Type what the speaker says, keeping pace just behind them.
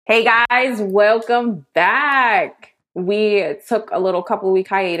Hey guys, welcome back. We took a little couple week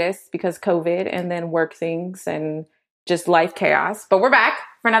hiatus because COVID and then work things and just life chaos. But we're back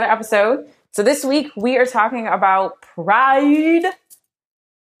for another episode. So this week we are talking about Pride,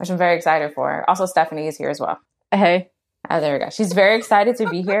 which I'm very excited for. Also, Stephanie is here as well. Hey. Oh, there we go. She's very excited to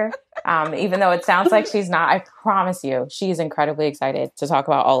be here. Even though it sounds like she's not, I promise you, she is incredibly excited to talk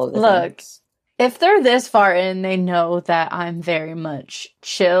about all of the things. If they're this far in, they know that I'm very much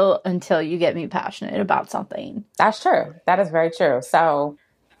chill until you get me passionate about something. That's true. That is very true. So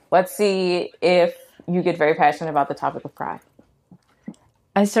let's see if you get very passionate about the topic of pride.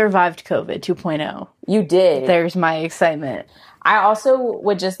 I survived COVID 2.0. You did. There's my excitement. I also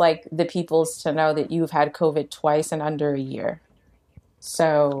would just like the peoples to know that you've had COVID twice in under a year.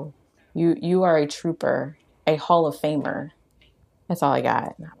 So you are a trooper, a Hall of Famer. That's all I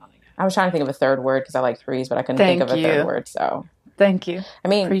got. I was trying to think of a third word because I like threes, but I couldn't think of a third word. So thank you. I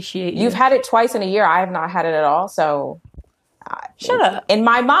mean, appreciate you. You've had it twice in a year. I have not had it at all. So shut up. In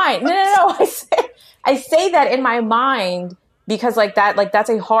my mind, no. I say that in my mind because that's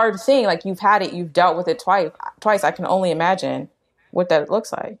a hard thing. Like you've had it, you've dealt with it twice. I can only imagine what that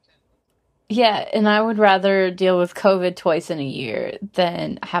looks like. Yeah, and I would rather deal with COVID twice in a year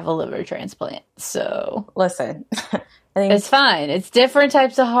than have a liver transplant. So listen. I think it's fine. It's different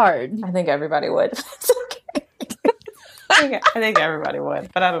types of hard. I think everybody would. It's okay. I think everybody would,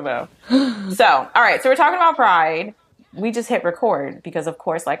 but I don't know. So, all right. So we're talking about Pride. We just hit record because, of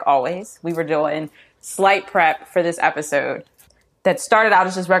course, like always, we were doing slight prep for this episode that started out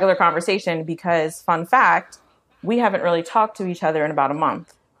as just regular conversation because, fun fact, we haven't really talked to each other in about a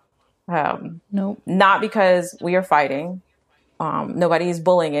month. Nope. Not because we are fighting. Nobody is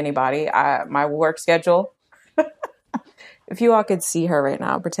bullying anybody. My work schedule... If you all could see her right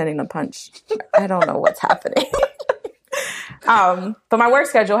now pretending to punch, I don't know what's happening. But my work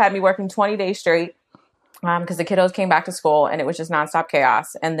schedule had me working 20 days straight because the kiddos came back to school and it was just nonstop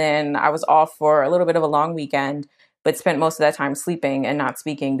chaos. And then I was off for a little bit of a long weekend, but spent most of that time sleeping and not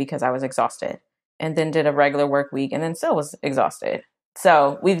speaking because I was exhausted. And then did a regular work week and then still was exhausted.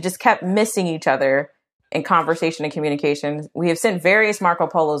 So we've just kept missing each other in conversation and communication. We have sent various Marco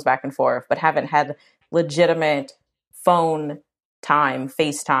Polos back and forth, but haven't had legitimate phone time,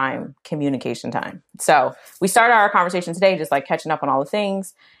 FaceTime, communication time. So we started our conversation today just like catching up on all the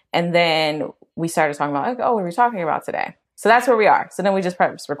things. And then we started talking about, like, oh, what are we talking about today? So that's where we are. So then we just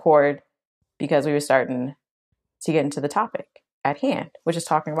pressed record because we were starting to get into the topic at hand, which is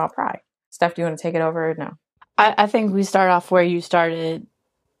talking about pride. Steph, do you want to take it over or no? I think we start off where you started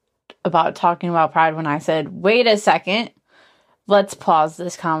about talking about pride when I said, wait a second. Let's pause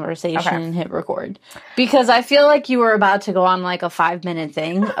this conversation and hit record. Because I feel like you were about to go on like a 5-minute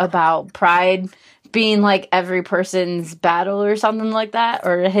thing about pride being like every person's battle or something like that,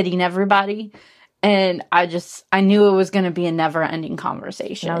 or hitting everybody. And I knew it was going to be a never ending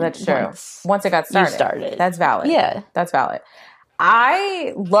conversation. No, that's true. Once it got started. That's valid. Yeah. That's valid.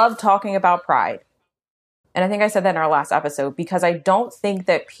 I love talking about pride. And I think I said that in our last episode because I don't think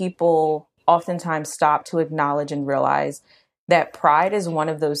that people oftentimes stop to acknowledge and realize that pride is one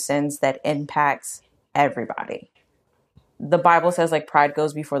of those sins that impacts everybody. The Bible says like pride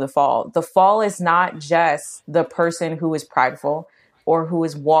goes before the fall. The fall is not just the person who is prideful or who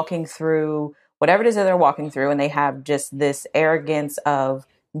is walking through whatever it is that they're walking through and they have just this arrogance of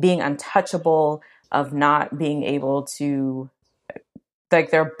being untouchable, of not being able to,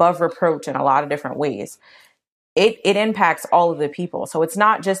 like they're above reproach in a lot of different ways. It impacts all of the people. So it's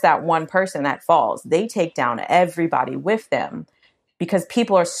not just that one person that falls. They take down everybody with them because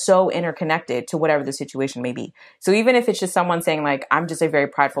people are so interconnected to whatever the situation may be. So even if it's just someone saying like, I'm just a very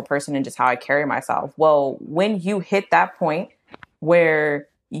prideful person and just how I carry myself. Well, when you hit that point where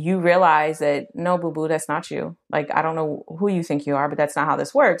you realize that, no, boo-boo, that's not you. Like, I don't know who you think you are, but that's not how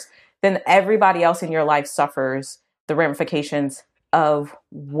this works. Then everybody else in your life suffers the ramifications of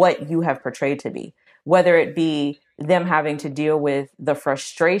what you have portrayed to be. Whether it be them having to deal with the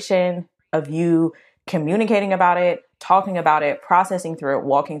frustration of you communicating about it, talking about it, processing through it,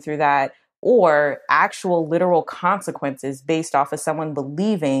 walking through that, or actual literal consequences based off of someone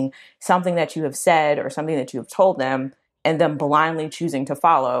believing something that you have said or something that you have told them and them blindly choosing to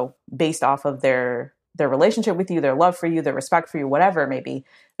follow based off of their relationship with you, their love for you, their respect for you, whatever it may be.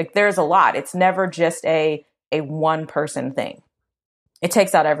 Like there's a lot. It's never just a one person thing. It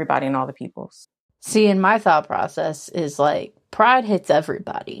takes out everybody and all the peoples. See, in my thought process is like pride hits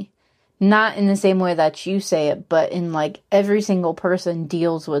everybody. Not in the same way that you say it, but in like every single person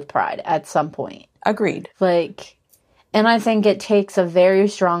deals with pride at some point. Agreed. Like, and I think it takes a very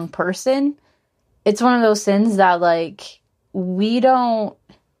strong person. It's one of those sins that like we don't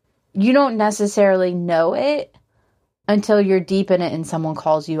you don't necessarily know it until you're deep in it and someone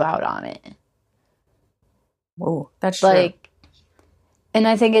calls you out on it. Oh, that's true. And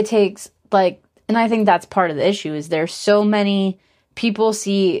I think it takes, and I think that's part of the issue, is there's so many people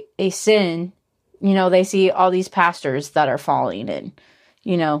see a sin, they see all these pastors that are falling in,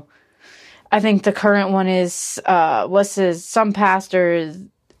 I think the current one is, some pastor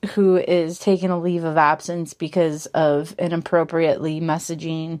who is taking a leave of absence because of inappropriately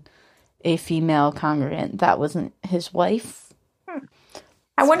messaging a female congregant that wasn't his wife.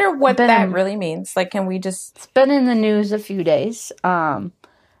 I wonder what that really means. Like, can we just... It's been in the news a few days. But...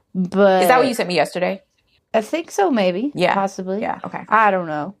 Is that what you sent me yesterday? I think so, maybe. Yeah. Possibly. Yeah, okay. I don't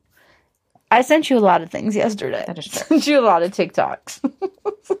know. I sent you a lot of things yesterday. That is true. I sent you a lot of TikToks.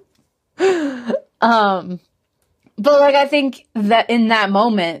 But, I think that in that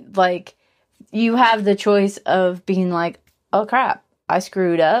moment, you have the choice of being like, oh, crap, I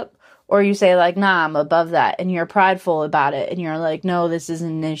screwed up. Or you say, nah, I'm above that. And you're prideful about it. And you're like, no, this isn't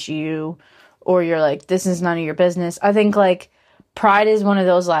an issue. Or you're like, this is none of your business. I think, pride is one of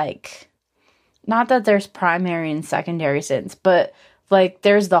those, not that there's primary and secondary sins, but,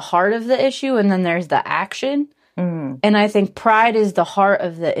 there's the heart of the issue and then there's the action. Mm. And I think pride is the heart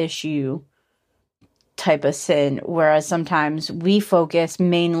of the issue type of sin, whereas sometimes we focus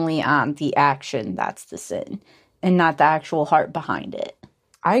mainly on the action that's the sin and not the actual heart behind it.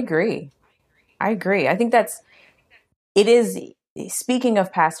 I agree. I think it is, speaking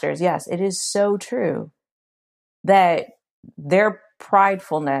of pastors, yes, it is so true that their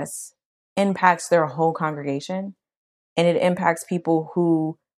pridefulness impacts their whole congregation, and it impacts people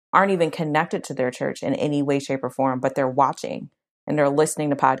who aren't even connected to their church in any way, shape, or form, but they're watching and they're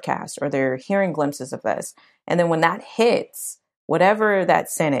listening to podcasts or they're hearing glimpses of this. And then when that hits, whatever that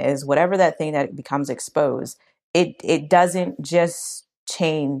sin is, whatever that thing that becomes exposed, it doesn't just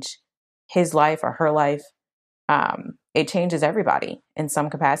change his life or her life. It changes everybody in some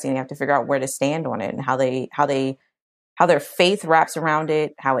capacity. And you have to figure out where to stand on it and how their faith wraps around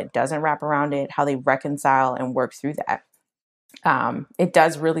it, how it doesn't wrap around it, how they reconcile and work through that.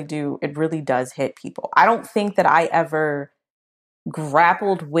 It really does hit people. I don't think that I ever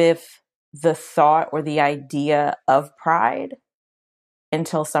grappled with the thought or the idea of pride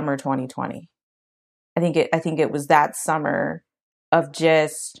until summer 2020. I think it was that summer of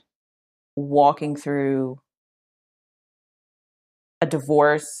just walking through a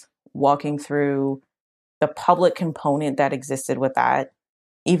divorce, walking through the public component that existed with that,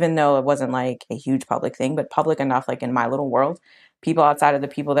 even though it wasn't a huge public thing, but public enough, in my little world, people outside of the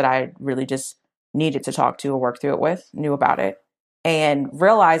people that I really just needed to talk to or work through it with knew about it. And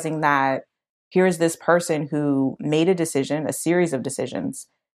realizing that here's this person who made a series of decisions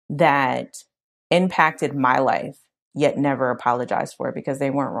that impacted my life, yet never apologized for it because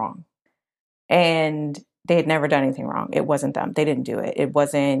they weren't wrong. And they had never done anything wrong. It wasn't them. They didn't do it. It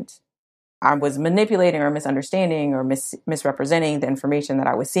wasn't, I was manipulating or misunderstanding or misrepresenting the information that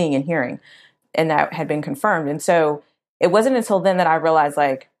I was seeing and hearing, and that had been confirmed. And so it wasn't until then that I realized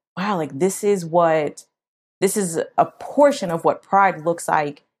wow, this is a portion of what pride looks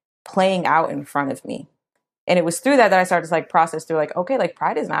like playing out in front of me. And it was through that I started to process through okay,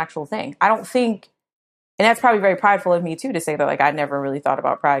 pride is an actual thing. I don't think, and that's probably very prideful of me too, to say that I never really thought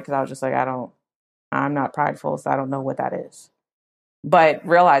about pride because I was just I'm not prideful, so I don't know what that is. But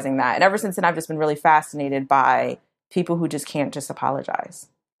realizing that, and ever since then, I've just been really fascinated by people who just can't just apologize.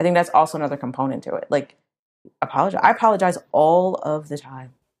 I think that's also another component to it. Apologize. I apologize all of the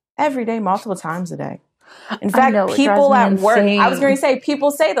time, every day, multiple times a day. In fact, people at work, I was going to say,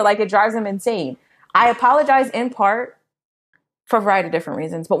 people say that it drives them insane. I apologize in part for a variety of different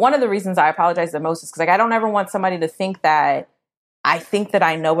reasons. But one of the reasons I apologize the most is because I don't ever want somebody to think that I think that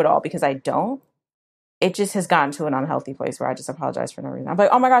I know it all, because I don't. It just has gotten to an unhealthy place where I just apologize for no reason. I'm like,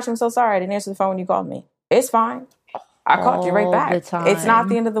 oh my gosh, I'm so sorry. I didn't answer the phone when you called me. It's fine. I called you right back. It's not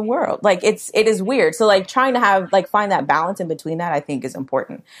the end of the world. It is weird. So trying to find that balance in between that, I think, is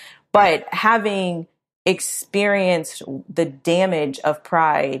important. But having experienced the damage of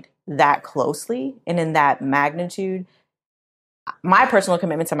pride that closely and in that magnitude, my personal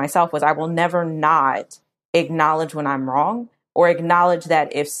commitment to myself was I will never not acknowledge when I'm wrong, or acknowledge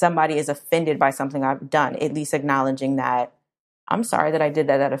that if somebody is offended by something I've done, at least acknowledging that I'm sorry that I did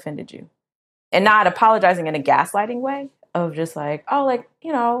that offended you. And not apologizing in a gaslighting way of just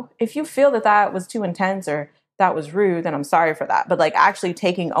if you feel that was too intense or that was rude, then I'm sorry for that. But actually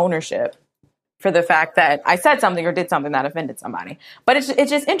taking ownership for the fact that I said something or did something that offended somebody. But it's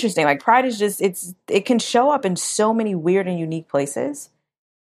just interesting. Pride is just, it can show up in so many weird and unique places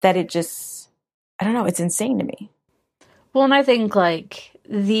that it just, I don't know, it's insane to me. Well, and I think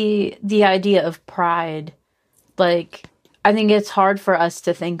the idea of pride, like, I think it's hard for us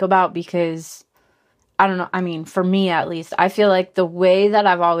to think about because, I don't know, I mean, for me at least, I feel like the way that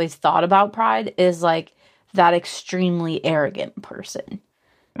I've always thought about pride is like that extremely arrogant person.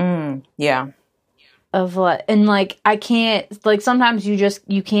 Yeah. Of what, and like, I can't, like, sometimes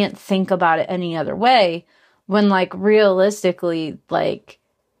you can't think about it any other way when, like, realistically, like,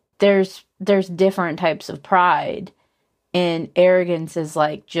 there's different types of pride, and arrogance is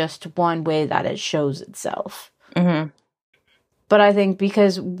like just one way that it shows itself. But I think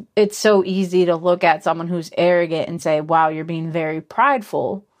because it's so easy to look at someone who's arrogant and say, wow, you're being very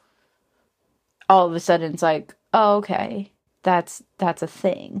prideful, all of a sudden it's like, oh, okay, that's a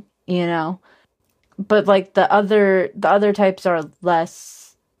thing, you know? But like the other types are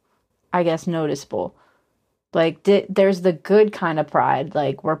less, I guess, noticeable. Like there's the good kind of pride,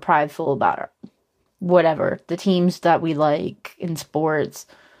 like we're prideful about whatever, the teams that we like in sports.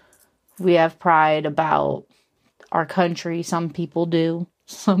 We have pride about our country. Some people do.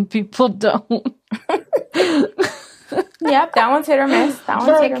 Some people don't. Yep, that one's hit or miss. That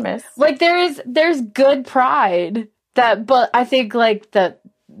one's hit or miss. Like there's good pride that, but I think like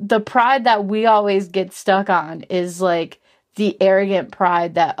the pride that we always get stuck on is like the arrogant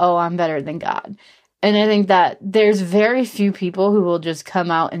pride that, oh, I'm better than God. And I think that there's very few people who will just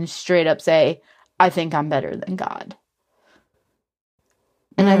come out and straight up say, I think I'm better than God.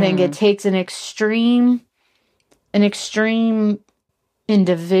 And I think it takes an extreme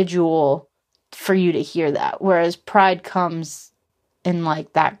individual for you to hear that. Whereas pride comes in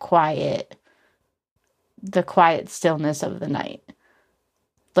like the quiet stillness of the night.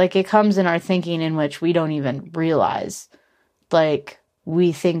 Like it comes in our thinking in which we don't even realize, like,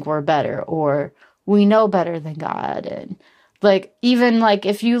 we think we're better or we know better than God. And like, even like,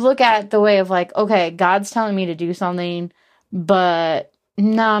 if you look at the way of like, okay, God's telling me to do something, but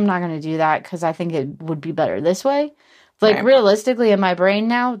no, I'm not going to do that because I think it would be better this way. Like, right. Realistically, in my brain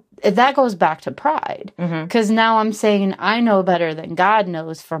now, that goes back to pride. Because now I'm saying I know better than God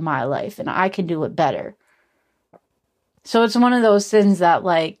knows for my life, and I can do it better. So it's one of those things that,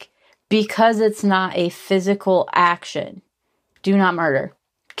 like, because it's not a physical action, do not murder.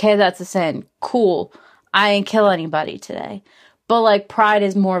 Okay, that's a sin. Cool. I ain't kill anybody today. But, like, pride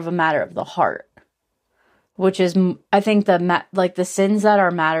is more of a matter of the heart. Which is, I think, the sins that are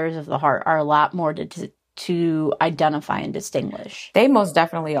matters of the heart are a lot more to identify and distinguish. They most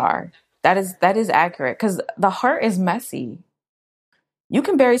definitely are. That is accurate, because the heart is messy. You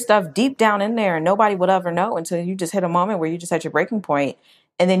can bury stuff deep down in there and nobody would ever know until you just hit a moment where you just had your breaking point,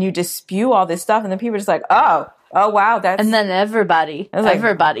 and then you just spew all this stuff, and then people are just like, oh wow, that's, and then everybody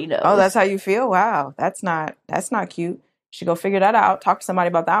knows. Oh, that's how you feel? Wow, that's not cute. You should go figure that out. Talk to somebody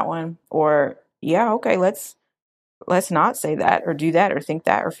about that one. Or yeah, okay, let's not say that or do that or think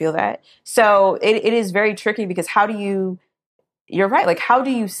that or feel that. So it is very tricky, because you're right. Like, how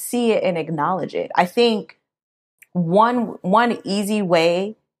do you see it and acknowledge it? I think one easy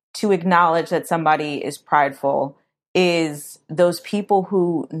way to acknowledge that somebody is prideful is those people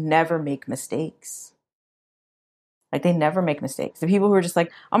who never make mistakes. Like, they never make mistakes. The people who are just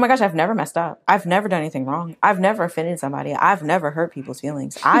like, oh my gosh, I've never messed up. I've never done anything wrong. I've never offended somebody. I've never hurt people's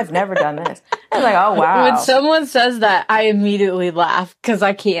feelings. I've never done this. I'm like, oh wow. When someone says that, I immediately laugh because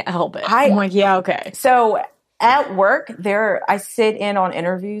I can't help it. I'm like, yeah, okay. So at work, I sit in on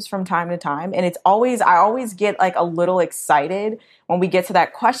interviews from time to time, and I always get like a little excited when we get to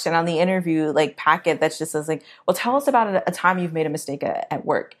that question on the interview like packet that's just says like, well, tell us about a time you've made a mistake at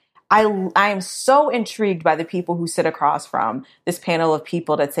work. I am so intrigued by the people who sit across from this panel of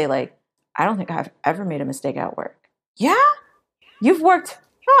people that say like, I don't think I've ever made a mistake at work. Yeah? You've worked.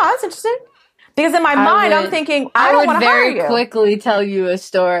 Oh, that's interesting. Because in my mind, I'm thinking, I don't want to hire you. I would very quickly tell you a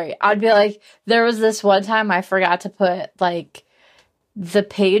story. I'd be like, there was this one time I forgot to put like the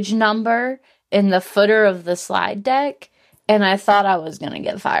page number in the footer of the slide deck, and I thought I was going to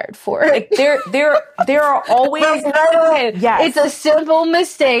get fired for it. Like, there are always, yes. It's a simple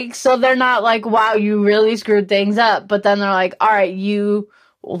mistake, so they're not like, wow, you really screwed things up. But then they're like, all right, you're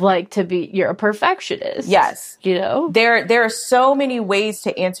a perfectionist. Yes. You know? There are so many ways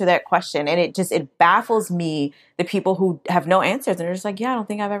to answer that question, and it baffles me, the people who have no answers, and they're just like, yeah, I don't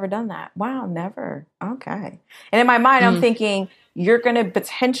think I've ever done that. Wow, never. Okay. And in my mind, I'm thinking, you're going to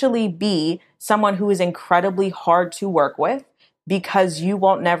potentially be someone who is incredibly hard to work with, because you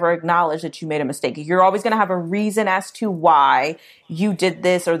won't never acknowledge that you made a mistake. You're always going to have a reason as to why you did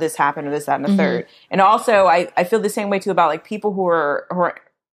this or this happened or this, that, and the third. And also, I feel the same way too about like people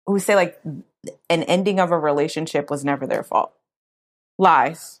who say like an ending of a relationship was never their fault.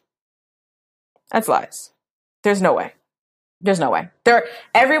 Lies. That's lies. There's no way. There's no way.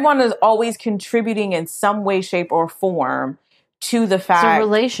 Everyone is always contributing in some way, shape, or form to the fact it's a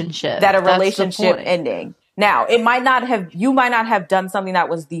relationship. That a relationship ending. Now, you might not have done something that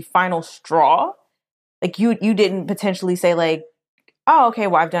was the final straw. Like you didn't potentially say like, oh, okay,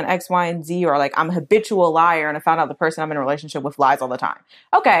 well, I've done X, Y, and Z, or like I'm a habitual liar and I found out the person I'm in a relationship with lies all the time.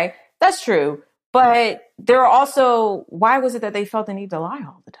 Okay, that's true. But there are also, why was it that they felt the need to lie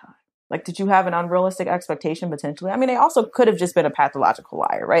all the time? Like, did you have an unrealistic expectation potentially? I mean, they also could have just been a pathological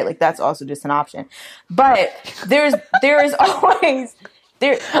liar, right? Like, that's also just an option. But there is always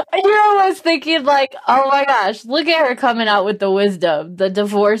there. You was thinking like, oh my gosh, look at her coming out with the wisdom, the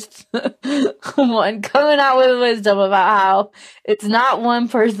divorced one coming out with wisdom about how it's not one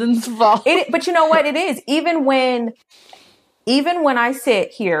person's fault. But you know what? It is. Even when I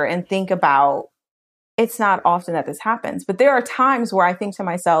sit here and think about, it's not often that this happens, but there are times where I think to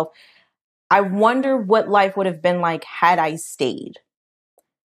myself, I wonder what life would have been like had I stayed.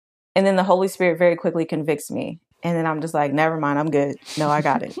 And then the Holy Spirit very quickly convicts me. And then I'm just like, never mind, I'm good. No, I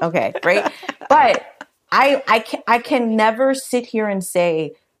got it. Okay, right? But I can never sit here and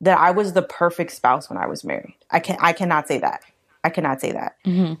say that I was the perfect spouse when I was married. I cannot say that. I cannot say that.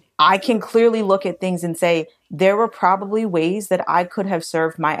 Mm-hmm. I can clearly look at things and say, there were probably ways that I could have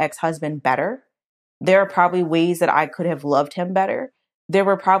served my ex-husband better. There are probably ways that I could have loved him better. There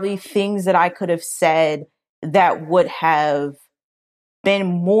were probably things that I could have said that would have been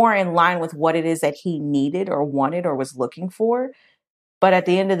more in line with what it is that he needed or wanted or was looking for. But at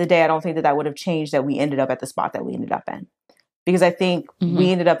the end of the day, I don't think that would have changed that we ended up at the spot that we ended up in. Because I think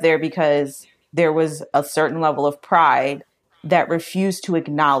we ended up there because there was a certain level of pride that refused to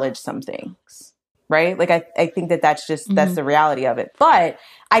acknowledge some things, right? Like, I think that's the reality of it. But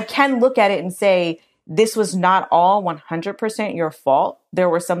I can look at it and say, this was not all 100% your fault. There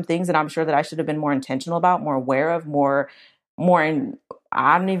were some things that I'm sure that I should have been more intentional about, more aware of, more in,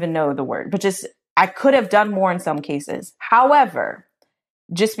 I don't even know the word, but just, I could have done more in some cases. However,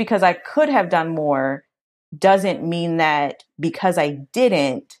 just because I could have done more doesn't mean that because I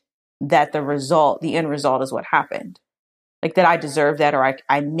didn't, that the end result is what happened. Like that I deserve that, or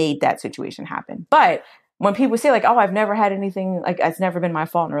I made that situation happen. But when people say like, oh, I've never had anything, like it's never been my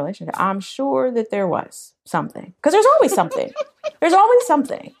fault in a relationship, I'm sure that there was something. Because there's always something. There's always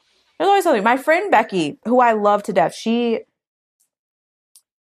something. There's always something. My friend Becky, who I love to death,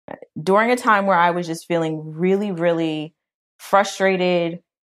 during a time where I was just feeling really, really frustrated,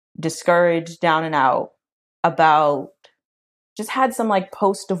 discouraged, down and out about, just had some like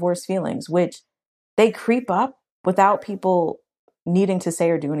post-divorce feelings, which they creep up without people needing to say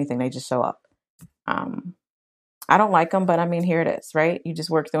or do anything. They just show up. I don't like them, but I mean, here it is, right? You just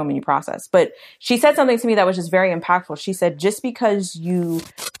work through them and you process. But she said something to me that was just very impactful. She said, just because you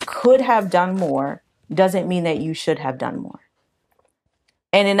could have done more doesn't mean that you should have done more.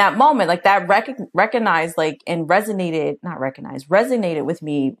 And in that moment, like that recognized, like, and resonated with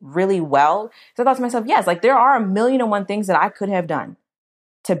me really well. So I thought to myself, yes, like there are 1,000,001 things that I could have done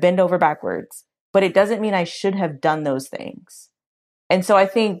to bend over backwards, but it doesn't mean I should have done those things. And so I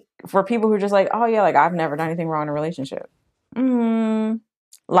think for people who are just like, oh yeah, like I've never done anything wrong in a relationship.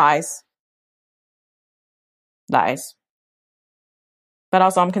 Lies. But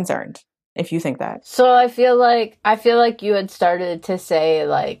also I'm concerned if you think that. So I feel like you had started to say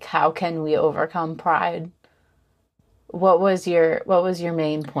like, how can we overcome pride? What was your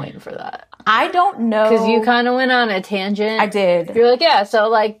main point for that? I don't know. Because you kind of went on a tangent. I did. You're like, yeah, so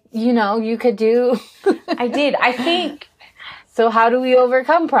like, you could do. I did. I think. So how do we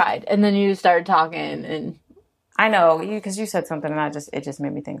overcome pride? And then you started talking and. I know, because you said something and it just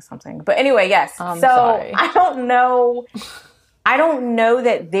made me think something. But anyway, yes. Sorry. I don't know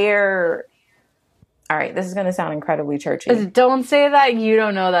that they're. All right, this is going to sound incredibly churchy. Don't say that you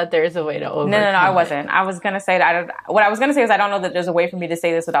don't know that there's a way to overcome. No, I wasn't. I was going to say that. What I was going to say is I don't know that there's a way for me to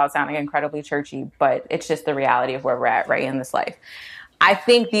say this without sounding incredibly churchy, but it's just the reality of where we're at right in this life. I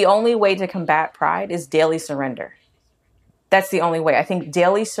think the only way to combat pride is daily surrender. That's the only way. I think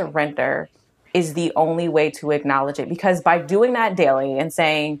daily surrender is the only way to acknowledge it, because by doing that daily and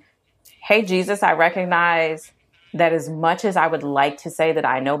saying, hey, Jesus, I recognize that as much as I would like to say that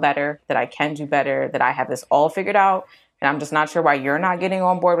I know better, that I can do better, that I have this all figured out, and I'm just not sure why you're not getting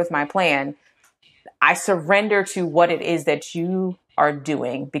on board with my plan, I surrender to what it is that you are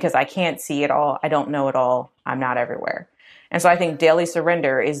doing, because I can't see it all. I don't know it all. I'm not everywhere. And so I think daily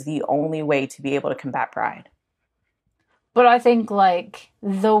surrender is the only way to be able to combat pride. But I think like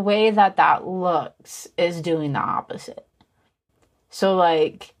the way that looks is doing the opposite. So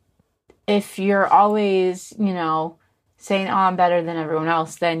like, if you're always, saying, oh, I'm better than everyone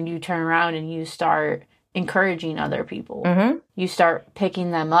else, then you turn around and you start encouraging other people. Mm-hmm. You start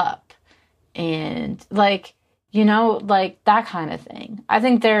picking them up and like, you know, like that kind of thing. I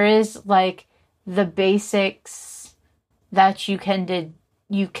think there is like the basics that you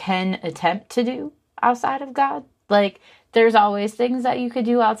can attempt to do outside of God. Like there's always things that you could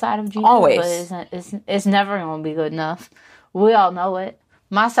do outside of Jesus, Always. but it's never going to be good enough. We all know it.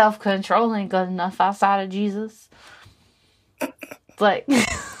 My self-control ain't good enough outside of Jesus. Like,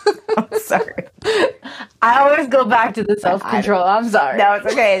 I'm sorry. I always go back to the self-control. I'm sorry. No, it's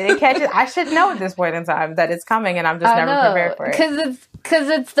okay. It catches. I should know at this point in time that it's coming, and I'm just never prepared for it. Because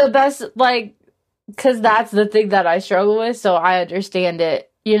it's the best, like, because that's the thing that I struggle with, so I understand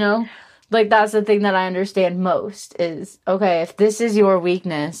it, you know? Like, that's the thing that I understand most is, okay, if this is your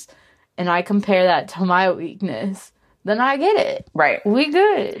weakness, and I compare that to my weakness, then I get it. Right. We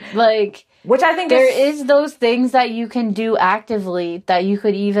good. Like... Which I think there is those things that you can do actively that you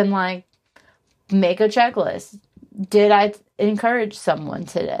could even like make a checklist. Did I encourage someone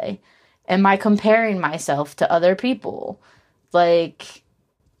today? Am I comparing myself to other people? Like,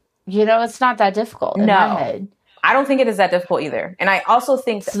 you know, it's not that difficult in my head. I don't think it is that difficult either. And I also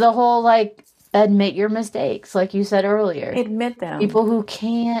think it's the whole like admit your mistakes, like you said earlier. Admit them. People who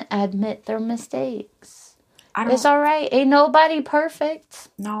can't admit their mistakes. It's all right. Ain't nobody perfect.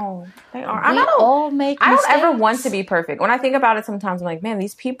 No, they are. We all make mistakes. I don't ever want to be perfect. When I think about it, sometimes I'm like, man,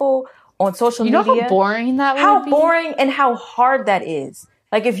 these people on social media. You know how boring that would be? How boring and how hard that is.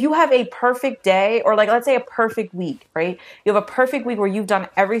 Like if you have a perfect day or like let's say a perfect week, right? You have a perfect week where you've done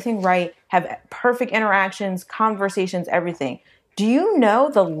everything right, have perfect interactions, conversations, everything. Do you know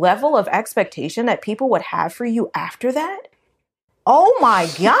the level of expectation that people would have for you after that? Oh my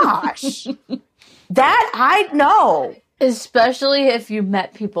gosh. That I know. Especially if you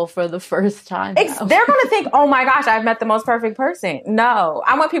met people for the first time. They're going to think, oh my gosh, I've met the most perfect person. No,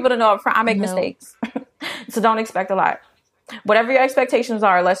 I want people to know up front, I make mistakes. So don't expect a lot. Whatever your expectations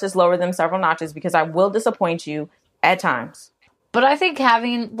are, let's just lower them several notches because I will disappoint you at times. But I think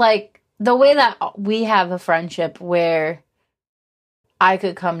having like the way that we have a friendship where I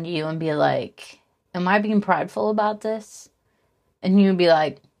could come to you and be like, am I being prideful about this? And you'd be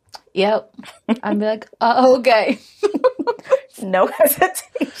like, yep. I'd be like, oh, okay. No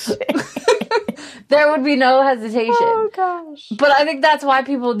hesitation. There would be no hesitation. Oh, gosh. But I think that's why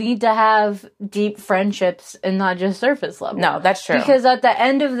people need to have deep friendships and not just surface level. No, that's true. Because at the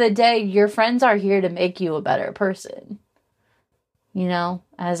end of the day, your friends are here to make you a better person. You know,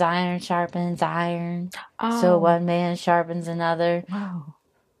 as iron sharpens iron, so one man sharpens another. Wow.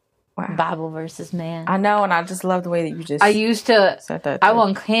 Bible versus man. I know, and I just love the way that you just said that. I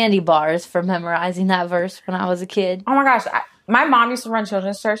won candy bars for memorizing that verse when I was a kid. Oh my gosh. My mom used to run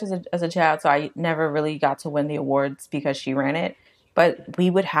children's church as a child, so I never really got to win the awards because she ran it. But we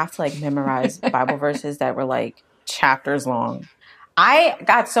would have to like memorize Bible verses that were like chapters long. I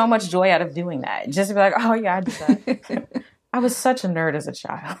got so much joy out of doing that. Just to be like, oh yeah, I did that. I was such a nerd as a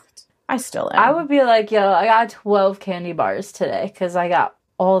child. I still am. I would be like, yo, I got 12 candy bars today because I got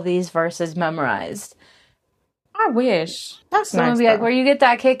all these verses memorized. I wish. That's Someone nice. Be like, where you get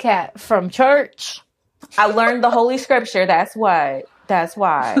that Kit Kat from? Church. I learned the Holy Scripture. That's why. That's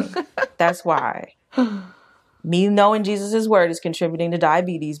why. That's why. Me knowing Jesus' word is contributing to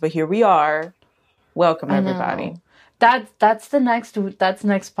diabetes, but here we are. Welcome everybody. That's next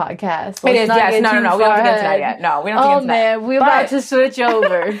podcast. It is, yes. No. We don't have to get into that yet. No, we don't have to get into that. Oh man, we're about to switch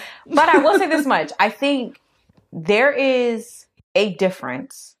over. But I will say this much. I think there is a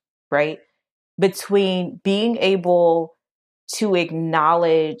difference, right, between being able to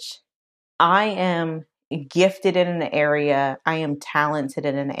acknowledge I am gifted in an area, I am talented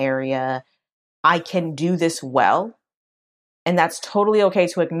in an area, I can do this well, and that's totally okay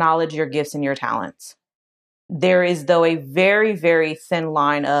to acknowledge your gifts and your talents. There is, though, a very, very thin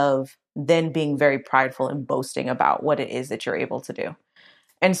line of then being very prideful and boasting about what it is that you're able to do.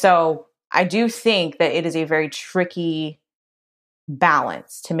 And so I do think that it is a very tricky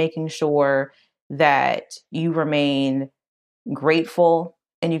balance to making sure that you remain grateful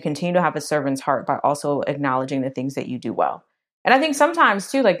and you continue to have a servant's heart by also acknowledging the things that you do well. And I think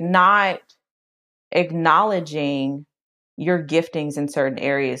sometimes too, like not acknowledging your giftings in certain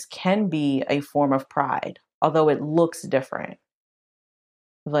areas can be a form of pride, although it looks different.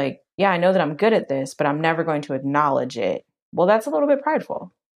 Like, yeah, I know that I'm good at this, but I'm never going to acknowledge it. Well, that's a little bit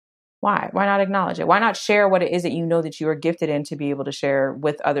prideful. Why? Why not acknowledge it? Why not share what it is that you know that you are gifted in to be able to share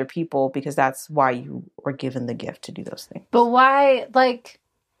with other people? Because that's why you were given the gift to do those things. But why, like,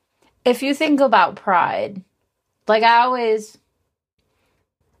 if you think about pride, like I always,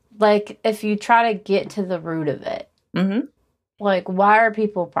 like if you try to get to the root of it, like why are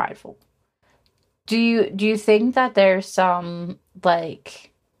people prideful? Do you think that there's some,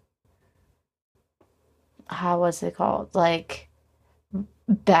 like, how was it called? Like,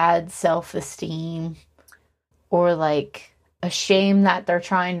 bad self-esteem, or like a shame that they're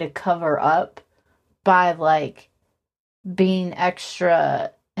trying to cover up by, like, being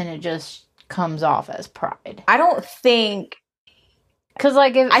extra, and it just comes off as pride? I don't think, because,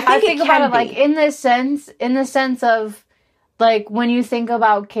 like, if I think I think it about can it, like, be. in the sense of, like, when you think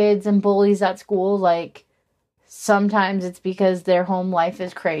about kids and bullies at school, like, sometimes it's because their home life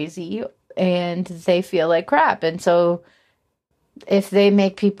is crazy and they feel like crap, and so if they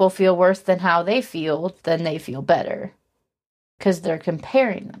make people feel worse than how they feel, then they feel better because they're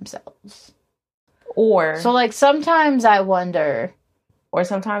comparing themselves. So, Or like, sometimes I wonder. or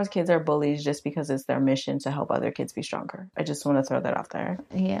sometimes kids are bullies just because it's their mission to help other kids be stronger. I just want to throw that out there.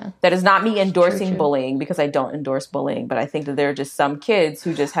 Yeah. That is not me endorsing True. bullying, because I don't endorse bullying, but I think that there are just some kids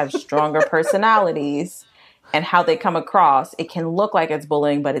who just have stronger personalities, and how they come across, it can look like it's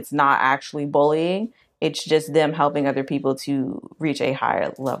bullying, but it's not actually bullying. It's just them helping other people to reach a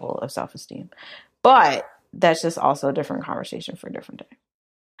higher level of self-esteem. But that's just also a different conversation for a different day.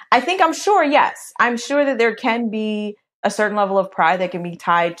 I'm sure, yes. I'm sure that there can be a certain level of pride that can be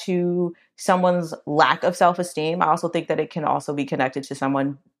tied to someone's lack of self-esteem. I also think that it can also be connected to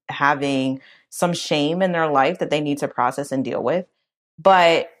someone having some shame in their life that they need to process and deal with.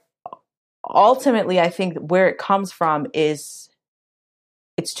 But ultimately, I think where it comes from is,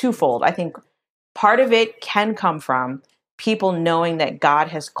 it's twofold. I think part of it can come from people knowing that God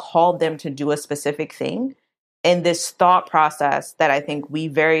has called them to do a specific thing, and this thought process that I think we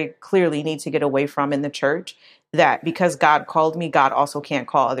very clearly need to get away from in the church, that because God called me, God also can't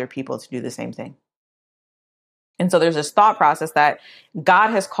call other people to do the same thing. And so there's this thought process that God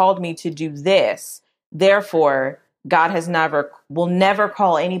has called me to do this, therefore God will never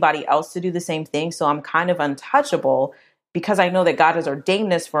call anybody else to do the same thing. So I'm kind of untouchable because I know that God has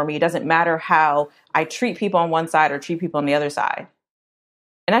ordained this for me. It doesn't matter how I treat people on one side or treat people on the other side.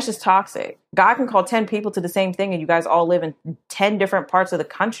 And that's just toxic. God can call 10 people to the same thing, and you guys all live in 10 different parts of the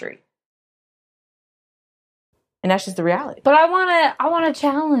country. And that's just the reality. But I want to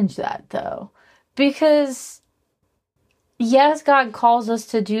challenge that, though, because yes, God calls us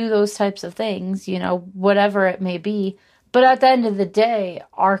to do those types of things, whatever it may be. But at the end of the day,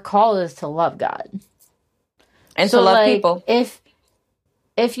 our call is to love God and so, to love, like, people.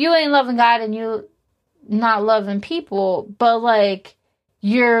 If you ain't loving God and you not loving people, but, like,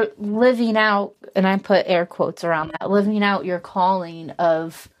 you're living out, and I put air quotes around that, living out your calling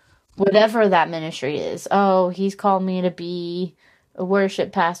of whatever that ministry is. Oh, he's called me to be a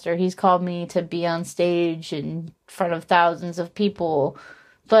worship pastor. He's called me to be on stage in front of thousands of people.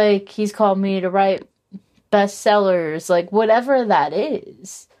 Like, he's called me to write bestsellers. Like, whatever that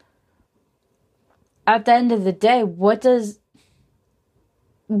is. At the end of the day, what does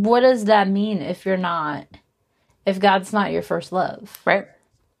that mean if God's not your first love? Right.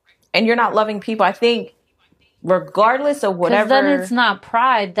 And you're not loving people. I think regardless of whatever. Because then it's not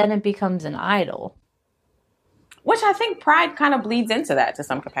pride, then it becomes an idol. Which I think pride kind of bleeds into that to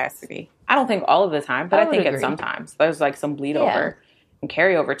some capacity. I don't think all of the time, but I think sometimes there's like some bleed over and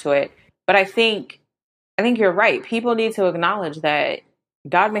carry over to it. But I think you're right. People need to acknowledge that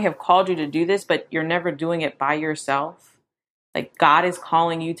God may have called you to do this, but you're never doing it by yourself. Like, God is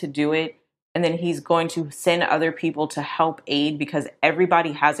calling you to do it, and then he's going to send other people to help aid, because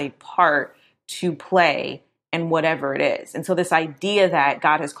everybody has a part to play in whatever it is. And so this idea that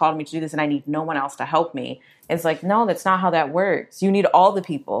God has called me to do this and I need no one else to help me, it's like, no, that's not how that works. You need all the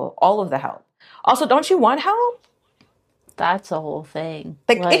people, all of the help. Also, don't you want help? That's the whole thing.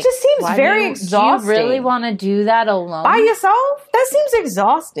 Like, it just seems very exhausting. Do you really want to do that alone? By yourself? That seems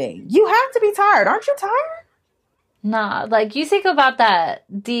exhausting. You have to be tired. Aren't you tired? Nah, like, you think about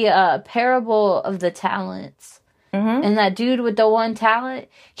the parable of the talents. Mm-hmm. And that dude with the one talent,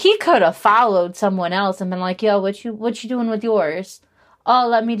 he could have followed someone else and been like, yo, what you doing with yours? Oh,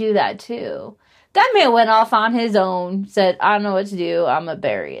 let me do that too. That man went off on his own, said, I don't know what to do, I'm gonna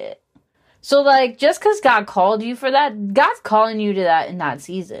bury it. So, like, just because God called you for that, God's calling you to that in that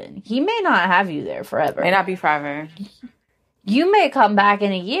season. He may not have you there forever. May not be forever. You may come back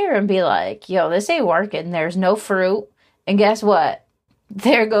in a year and be like, yo, this ain't working. There's no fruit. And guess what?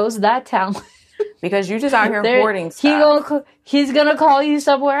 There goes that talent. Because you just out here hoarding stuff. He's gonna call you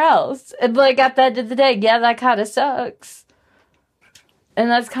somewhere else. And, like, at the end of the day, yeah, that kind of sucks. And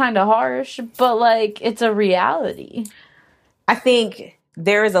that's kind of harsh. But, like, it's a reality. I think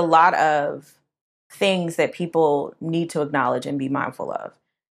there is a lot of things that people need to acknowledge and be mindful of.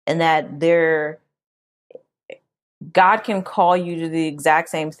 And that God can call you to the exact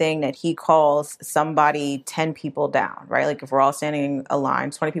same thing that he calls somebody 10 people down, right? Like if we're all standing in a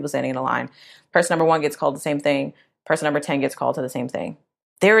line, 20 people standing in a line, person number 1 gets called the same thing, person number 10 gets called to the same thing.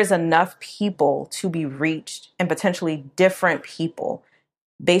 There is enough people to be reached, and potentially different people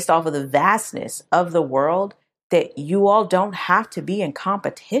based off of the vastness of the world, that you all don't have to be in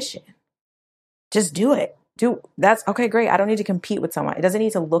competition. Just do it. That's okay, great. I don't need to compete with someone. It doesn't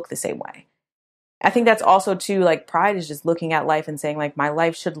need to look the same way. I think that's also too, like, pride is just looking at life and saying, like, my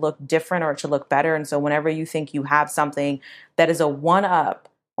life should look different or it should look better. And so whenever you think you have something that is a one up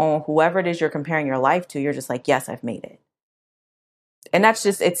on whoever it is you're comparing your life to, you're just like, yes, I've made it. And that's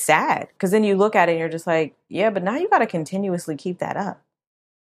just, it's sad, because then you look at it and you're just like, yeah, but now you got to continuously keep that up.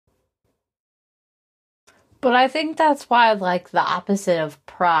 But I think that's why, like, the opposite of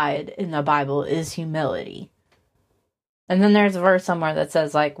pride in the Bible is humility. And then there's a verse somewhere that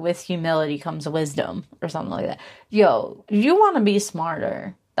says, like, with humility comes wisdom, or something like that. Yo, you want to be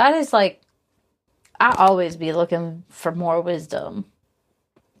smarter. That is, like, I always be looking for more wisdom.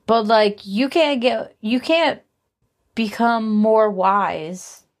 But, like, you can't become more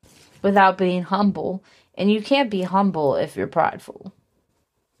wise without being humble. And you can't be humble if you're prideful.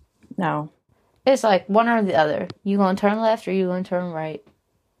 No. It's like one or the other. You gonna turn left or you gonna turn right?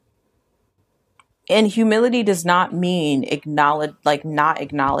 And humility does not mean not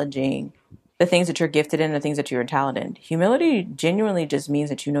acknowledging the things that you're gifted in, the things that you're talented in. Humility genuinely just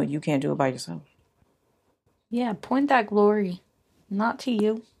means that you know you can't do it by yourself. Yeah, point that glory, not to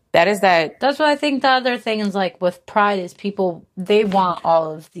you. That's what I think the other thing is, like, with pride is people, they want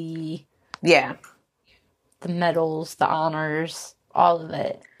all of the medals, the honors, all of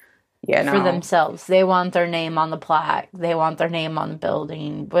it. Yeah, no. For themselves. They want their name on the plaque. They want their name on the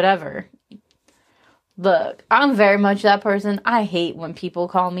building, whatever. Look, I'm very much that person. I hate when people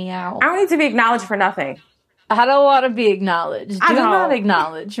call me out. I don't need to be acknowledged for nothing. I don't want to be acknowledged. Do not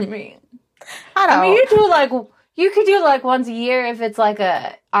acknowledge me. I mean, you could do like once a year if it's like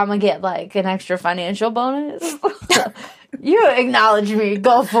I'm gonna get like an extra financial bonus. You acknowledge me,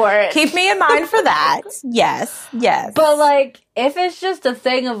 go for it. Keep me in mind for that. Yes. But, like, if it's just a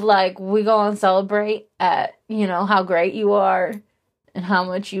thing of, like, we go and celebrate at, how great you are and how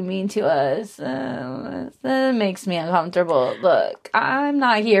much you mean to us, that makes me uncomfortable. Look, I'm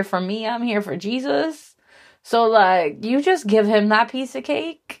not here for me. I'm here for Jesus. So, like, you just give him that piece of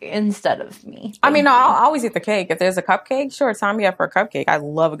cake instead of me. I mean, I'll always eat the cake. If there's a cupcake, sure, sign me up for a cupcake. I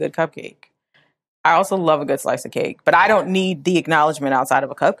love a good cupcake. I also love a good slice of cake, but I don't need the acknowledgement outside of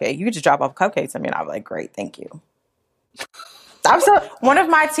a cupcake. You could just drop off cupcakes. I mean, I'm like, great, thank you. One of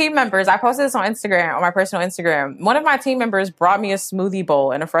my team members, I posted this on Instagram, on my personal Instagram. One of my team members brought me a smoothie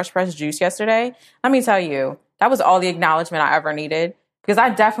bowl and a fresh pressed juice yesterday. Let me tell you, that was all the acknowledgement I ever needed, because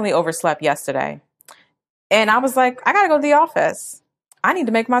I definitely overslept yesterday. And I was like, I got to go to the office. I need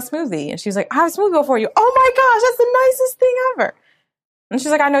to make my smoothie. And she's like, I have a smoothie bowl for you. Oh my gosh, that's the nicest thing ever. And she's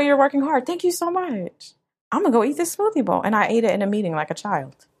like, I know you're working hard. Thank you so much. I'm going to go eat this smoothie bowl. And I ate it in a meeting like a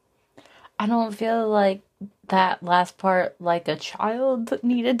child. I don't feel like that last part, like a child,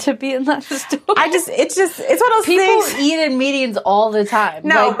 needed to be in that story. It's one of those people things. People eat in meetings all the time.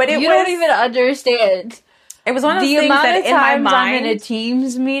 No, like, but you don't even understand. It was one of those things that in my mind. I'm in a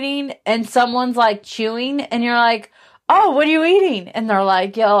Teams meeting and someone's like chewing and you're like, oh, what are you eating? And they're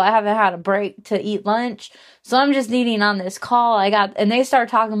like, yo, I haven't had a break to eat lunch, so I'm just eating on this call. And they start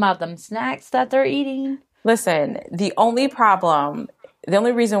talking about them snacks that they're eating. Listen, the only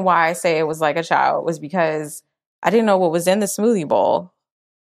reason why I say it was like a child was because I didn't know what was in the smoothie bowl.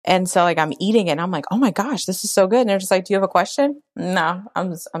 And so, like, I'm eating it and I'm like, oh my gosh, this is so good. And they're just like, do you have a question? No,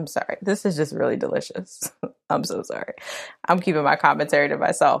 I'm sorry. This is just really delicious. I'm so sorry. I'm keeping my commentary to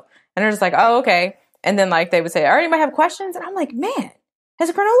myself. And they're just like, oh, okay. And then, like, they would say, all right, you might have questions. And I'm like, man,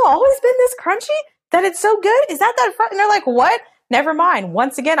 has granola always been this crunchy that it's so good? Is that and they're like, what? Never mind.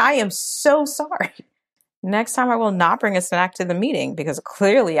 Once again, I am so sorry. Next time I will not bring a snack to the meeting, because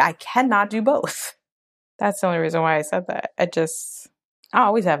clearly I cannot do both. That's the only reason why I said that. I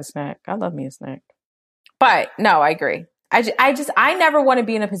always have a snack. I love me a snack. But no, I agree. I never want to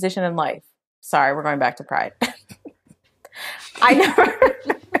be in a position in life. Sorry, we're going back to pride. I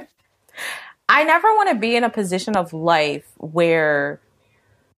never want to be in a position of life where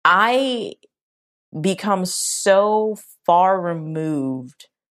I become so far removed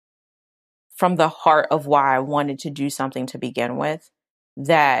from the heart of why I wanted to do something to begin with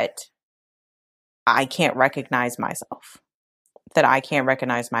that I can't recognize myself, that I can't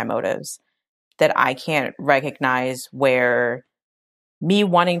recognize my motives, that I can't recognize where me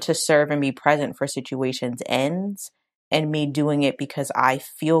wanting to serve and be present for situations ends, and me doing it because I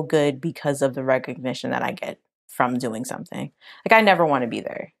feel good because of the recognition that I get from doing something. Like, I never want to be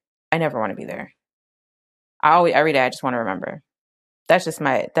there. I never want to be there. Every day I just want to remember. That's just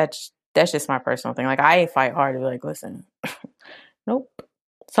my personal thing. Like, I fight hard to be like, listen, nope.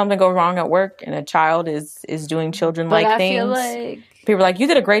 Something goes wrong at work and a child is doing children-like things. Feel like people are like, you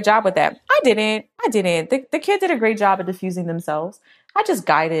did a great job with that. I didn't. The kid did a great job at diffusing themselves. I just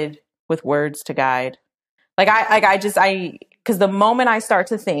guided with words to guide. Because the moment I start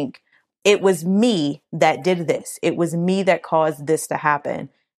to think it was me that did this, it was me that caused this to happen,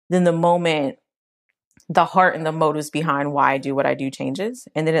 then the moment the heart and the motives behind why I do what I do changes.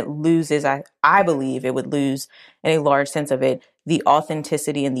 And then it loses, I believe it would lose in a large sense of it, the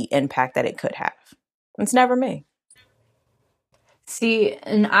authenticity and the impact that it could have. It's never me. See,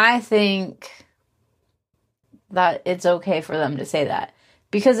 and I think that it's okay for them to say that.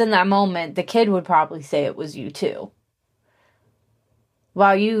 Because in that moment, the kid would probably say it was you too.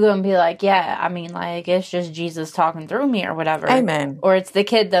 While you gonna be like, yeah, I mean, like, it's just Jesus talking through me or whatever. Amen. Or it's the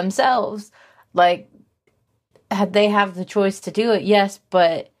kid themselves. Like, they have the choice to do it, yes,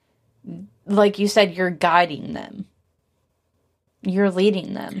 but like you said, you're guiding them. You're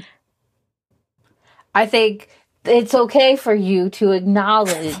leading them. I think it's okay for you to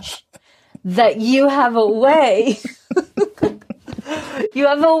acknowledge that you have a way. You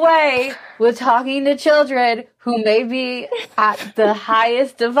have a way with talking to children who may be at the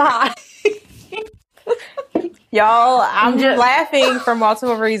highest divide. Y'all, I'm just laughing for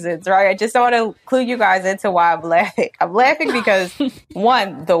multiple reasons, right? I just don't want to clue you guys into why I'm laughing. I'm laughing because,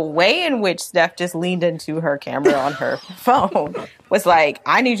 one, the way in which Steph just leaned into her camera on her phone was like,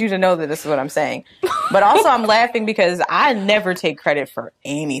 I need you to know that this is what I'm saying. But also I'm laughing because I never take credit for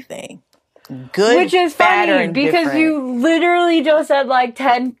anything. Good, which is funny because you literally just said like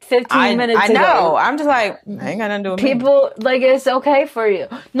 10, 15 minutes ago. I know. I'm just like, I ain't got nothing to do with people, like, it's okay for you.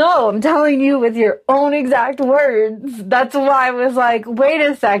 No, I'm telling you with your own exact words. That's why I was like, wait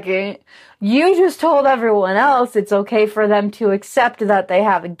a second. You just told everyone else it's okay for them to accept that they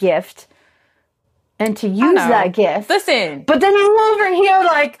have a gift and to use that gift. Listen. But then you're over here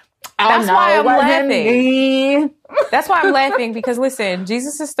like, that's why I'm laughing. That's why I'm laughing because, listen,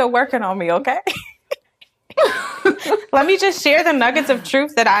 Jesus is still working on me, okay? Let me just share the nuggets of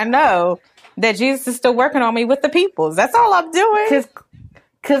truth that I know that Jesus is still working on me with the peoples. That's all I'm doing.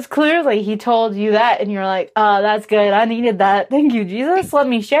 Because clearly he told you that and you're like, oh, that's good. I needed that. Thank you, Jesus. Let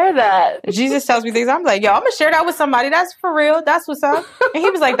me share that. Jesus tells me things. I'm like, yo, I'm going to share that with somebody. That's for real. That's what's up. And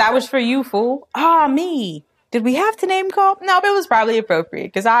he was like, that was for you, fool. Me. Did we have to name call? No, but it was probably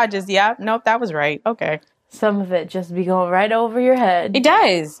appropriate because nope, that was right. Okay. Some of it just be going right over your head. It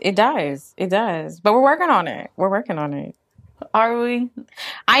does. But we're working on it. Are we?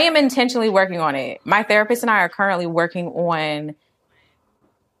 I am intentionally working on it. My therapist and I are currently working on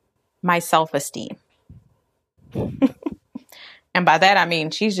my self-esteem. And by that, I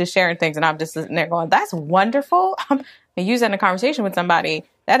mean, she's just sharing things and I'm just sitting there going, that's wonderful. And use that in a conversation with somebody.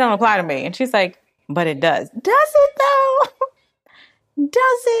 That don't apply to me. And she's like, but it does. Does it though?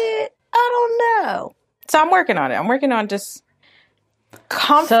 Does it? I don't know. So I'm working on it. I'm working on just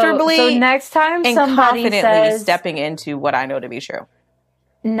comfortably so next time and confidently stepping into what I know to be true.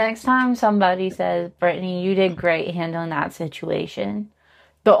 Next time somebody says, Brittany, you did great handling that situation,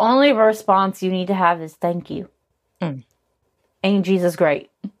 the only response you need to have is thank you. Ain't Jesus great?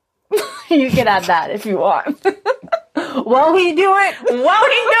 You can add that if you want. Won't he do it?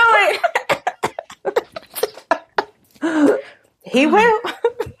 Won't he do it? He will.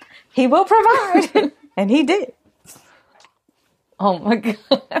 He will provide. And he did. Oh my God.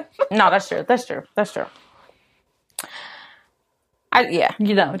 No, that's true.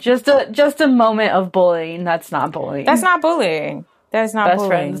 You know, just a moment of bullying. That's not bullying. That's not bullying. Best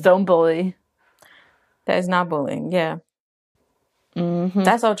friends don't bully. That is not bullying. Yeah. Mm-hmm.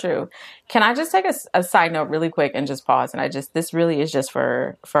 That's so true. Can I just take a side note really quick and just pause? And this really is just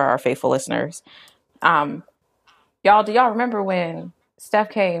for our faithful listeners. Y'all, do y'all remember when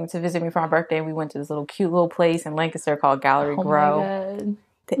Steph came to visit me for my birthday and we went to this cute little place in Lancaster called Gallery Grow? My God.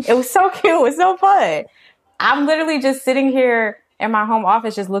 It was so cute. It was so fun. I'm literally just sitting here in my home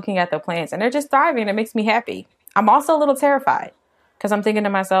office just looking at the plants and they're just thriving. It makes me happy. I'm also a little terrified because I'm thinking to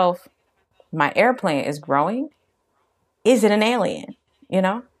myself, my air plant is growing. Is it an alien? You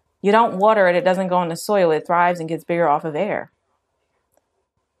know, you don't water it. It doesn't go in the soil. It thrives and gets bigger off of air.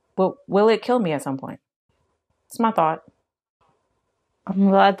 Will it kill me at some point? It's my thought. I'm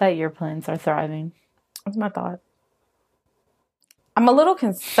glad that your plants are thriving. That's my thought. I'm a little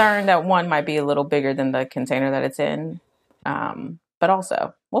concerned that one might be a little bigger than the container that it's in. But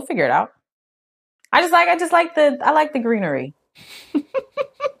also, we'll figure it out. I like the greenery.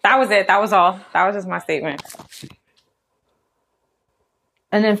 That was it. That was all. That was just my statement.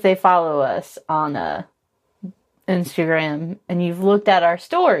 And if they follow us on Instagram and you've looked at our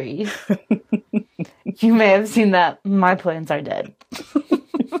stories, you may have seen that my plants are dead.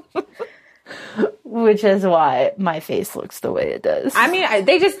 Which is why my face looks the way it does. I mean,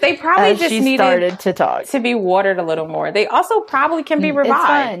 they probably just needed to talk, to be watered a little more. They also probably can be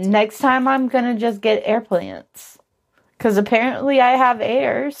revived. It's fine. Next time I'm gonna just get air plants. Because apparently I have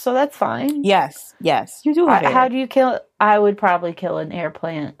air, so that's fine. Yes, you do have air. How do you kill? I would probably kill an air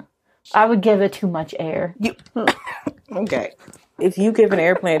plant. I would give it too much air. Okay. If you give an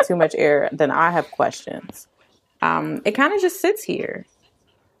air plant too much air, then I have questions. It kind of just sits here.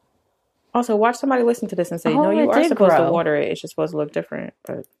 Also, watch somebody listen to this and say, no, you are supposed to water it. It's just supposed to look different.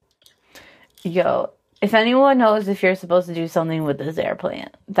 But yo, if anyone knows if you're supposed to do something with this air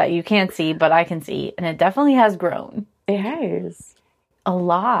plant that you can't see, but I can see, and it definitely has grown. It has. A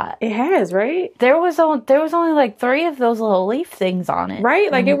lot. It has, right? There was only like 3 of those little leaf things on it. Right?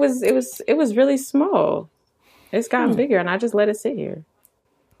 Like it was really small. It's gotten bigger and I just let it sit here.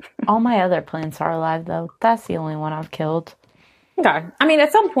 All my other plants are alive though. That's the only one I've killed. Okay. I mean,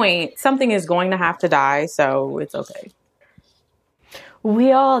 at some point, something is going to have to die, so it's okay.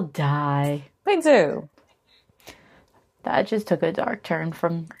 We all die. We do. That just took a dark turn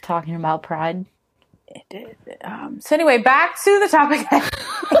from talking about pride. It did. So anyway, back to the topic.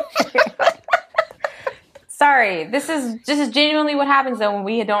 Sorry, this is genuinely what happens though when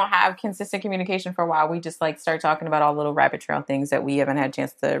we don't have consistent communication for a while. We just like start talking about all little rabbit trail things that we haven't had a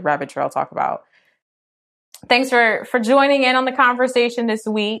chance to rabbit trail talk about. Thanks for joining in on the conversation this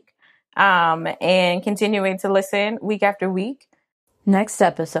week, and continuing to listen week after week. Next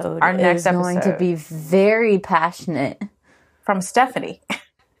episode is going to be very passionate. From Stephanie,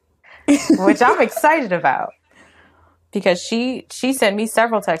 which I'm excited about because she sent me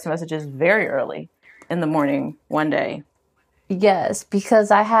several text messages very early in the morning one day. Yes, because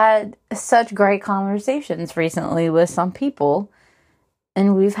I had such great conversations recently with some people,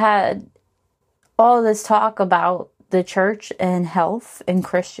 and we've had all this talk about the church and health and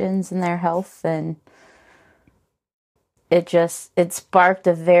Christians and their health, and it sparked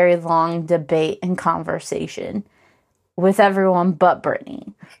a very long debate and conversation with everyone but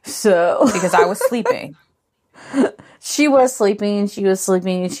Brittany. So because I was sleeping. She was sleeping, she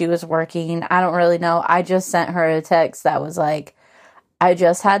was working. I don't really know. I just sent her a text that was like, I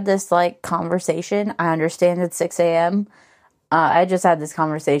just had this like conversation. I understand it's 6 a.m. I just had this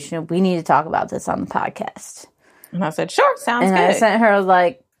conversation. We need to talk about this on the podcast. And I said, sure, sounds good. And I sent her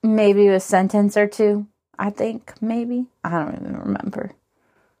like maybe a sentence or two. I think maybe. I don't even remember.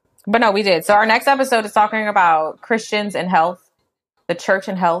 But no, we did. So our next episode is talking about Christians and health, the church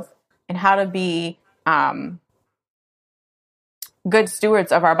and health, and how to be good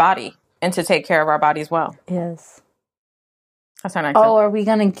stewards of our body and to take care of our body as well. Yes. That's our next episode. Are we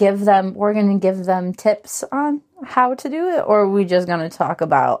going to give them tips on how to do it? Or are we just going to talk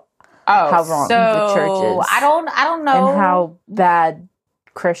about how wrong the church is? I don't know. And how bad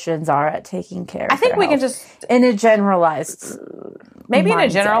Christians are at taking care of I think we health. can just... In a generalized Maybe mindset. In a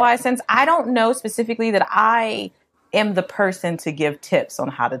generalized sense. I don't know specifically that I am the person to give tips on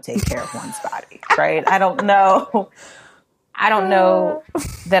how to take care of one's body, right? I don't know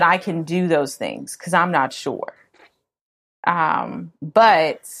that I can do those things because I'm not sure.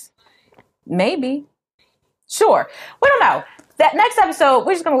 But maybe. Sure. We don't know. That next episode,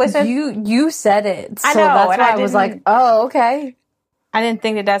 we're just going to listen. You said it. So I know. That's why I was like, oh, okay. I didn't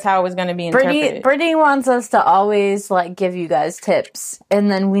think that that's how it was going to be interpreted. Brittany wants us to always like give you guys tips, and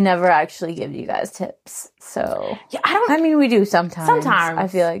then we never actually give you guys tips. So yeah, I mean, we do sometimes. Sometimes I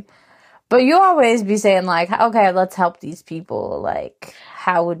feel like, but you always be saying like, okay, let's help these people. Like,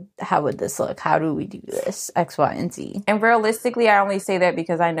 how would this look? How do we do this? X, Y, and Z. And realistically, I only say that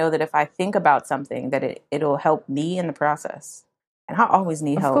because I know that if I think about something, that it'll help me in the process. And I always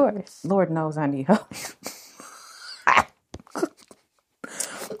need help. Of course, Lord knows I need help.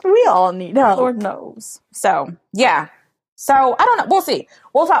 We all need help. Lord knows. So, yeah. So, I don't know. We'll see.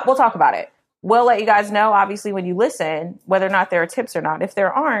 We'll talk about it. We'll let you guys know, obviously, when you listen, whether or not there are tips or not. If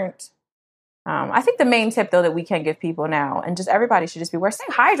there aren't, I think the main tip, though, that we can give people now, and just everybody should just be aware, stay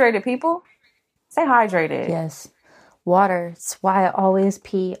hydrated, people. Stay hydrated. Yes. Water. It's why I always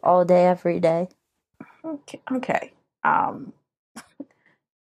pee all day, every day. Okay.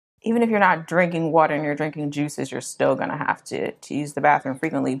 Even if you're not drinking water and you're drinking juices, you're still going to have to use the bathroom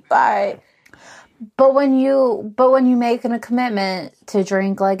frequently. But when you make a commitment to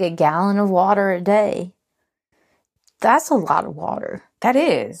drink like a gallon of water a day, that's a lot of water. That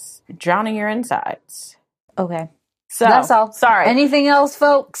is drowning your insides. Okay. So that's all. Sorry. Anything else,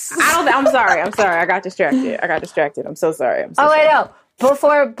 folks? I'm sorry. I got distracted. I'm so sorry. Wait, no.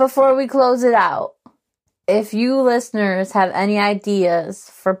 Before we close it out, if you listeners have any ideas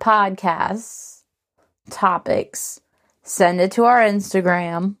for podcasts, topics, send it to our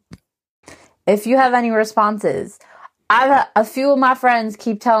Instagram. If you have any responses, a few of my friends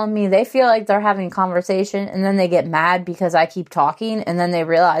keep telling me they feel like they're having a conversation and then they get mad because I keep talking and then they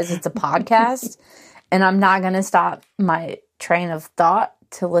realize it's a podcast and I'm not going to stop my train of thought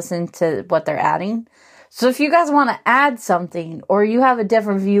to listen to what they're adding. So if you guys want to add something or you have a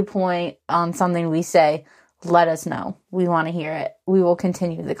different viewpoint on something we say, let us know. We want to hear it. We will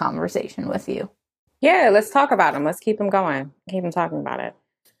continue the conversation with you. Yeah, let's talk about them. Let's keep them going. Keep them talking about it.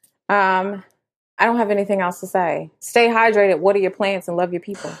 I don't have anything else to say. Stay hydrated, water your plants, and love your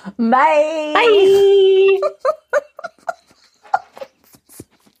people. Bye. Bye.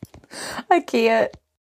 I can't.